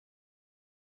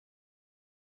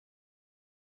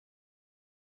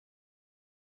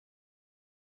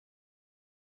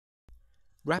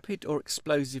Rapid or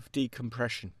explosive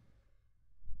decompression.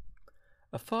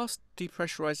 A fast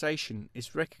depressurization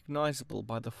is recognizable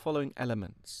by the following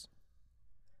elements: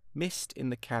 mist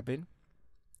in the cabin,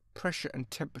 pressure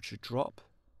and temperature drop,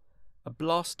 a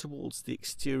blast towards the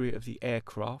exterior of the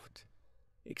aircraft,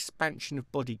 expansion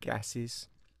of body gases,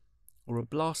 or a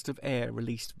blast of air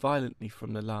released violently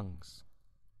from the lungs.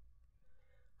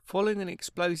 Following an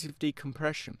explosive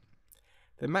decompression,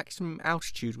 the maximum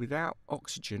altitude without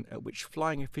oxygen at which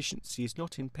flying efficiency is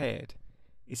not impaired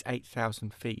is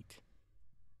 8,000 feet.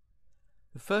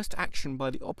 The first action by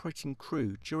the operating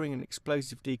crew during an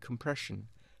explosive decompression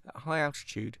at high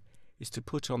altitude is to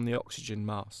put on the oxygen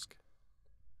mask.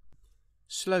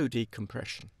 Slow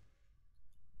decompression.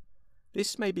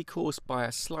 This may be caused by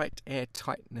a slight air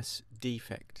tightness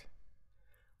defect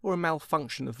or a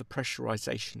malfunction of the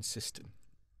pressurization system.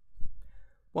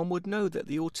 One would know that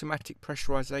the automatic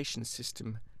pressurization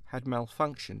system had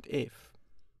malfunctioned if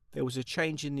there was a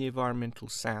change in the environmental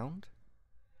sound,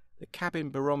 the cabin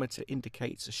barometer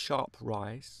indicates a sharp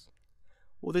rise,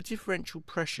 or the differential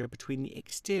pressure between the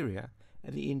exterior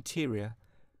and the interior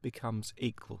becomes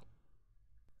equal.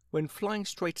 When flying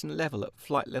straight and level at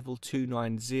flight level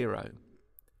 290,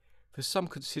 for some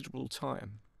considerable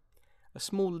time, a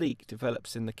small leak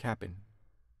develops in the cabin.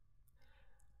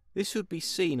 This would be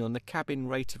seen on the cabin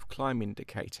rate of climb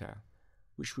indicator,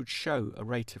 which would show a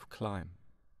rate of climb.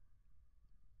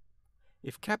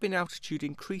 If cabin altitude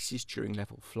increases during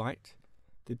level flight,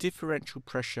 the differential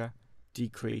pressure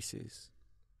decreases.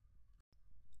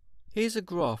 Here's a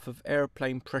graph of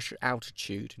aeroplane pressure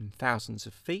altitude in thousands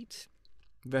of feet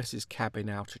versus cabin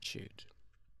altitude.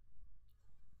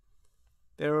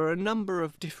 There are a number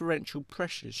of differential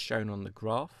pressures shown on the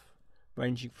graph,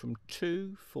 ranging from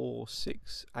 2, 4,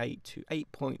 6, 8 to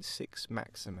 8.6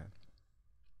 maximum.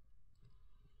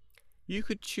 You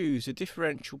could choose a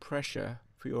differential pressure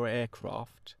for your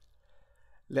aircraft,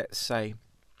 let's say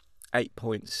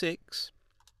 8.6,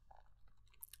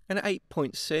 and at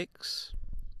 8.6,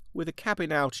 with a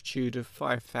cabin altitude of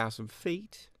 5,000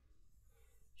 feet,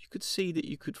 you could see that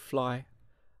you could fly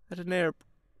at an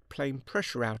airplane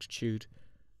pressure altitude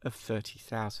of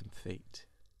 30,000 feet.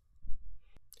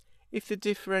 If the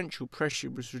differential pressure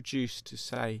was reduced to,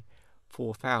 say,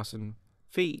 4,000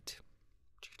 feet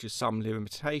due to some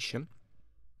limitation,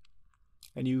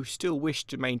 and you still wish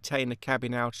to maintain a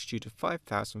cabin altitude of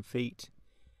 5,000 feet,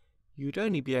 you would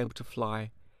only be able to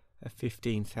fly at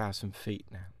 15,000 feet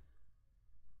now.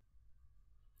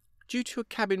 Due to a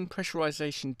cabin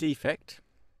pressurization defect,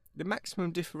 the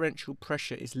maximum differential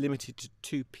pressure is limited to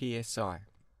 2 psi.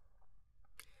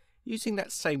 Using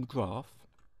that same graph,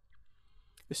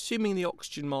 assuming the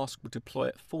oxygen mask will deploy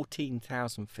at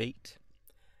 14,000 feet,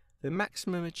 the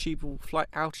maximum achievable flight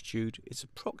altitude is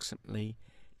approximately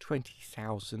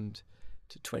 20,000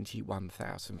 to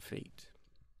 21,000 feet.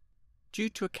 Due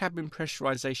to a cabin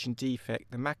pressurization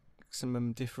defect, the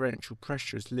maximum differential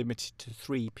pressure is limited to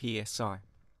 3 psi.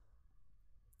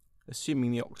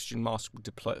 Assuming the oxygen mask will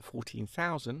deploy at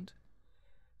 14,000,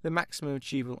 the maximum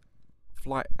achievable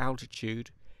flight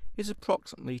altitude is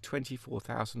approximately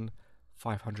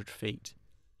 24,500 feet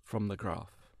from the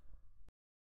graph.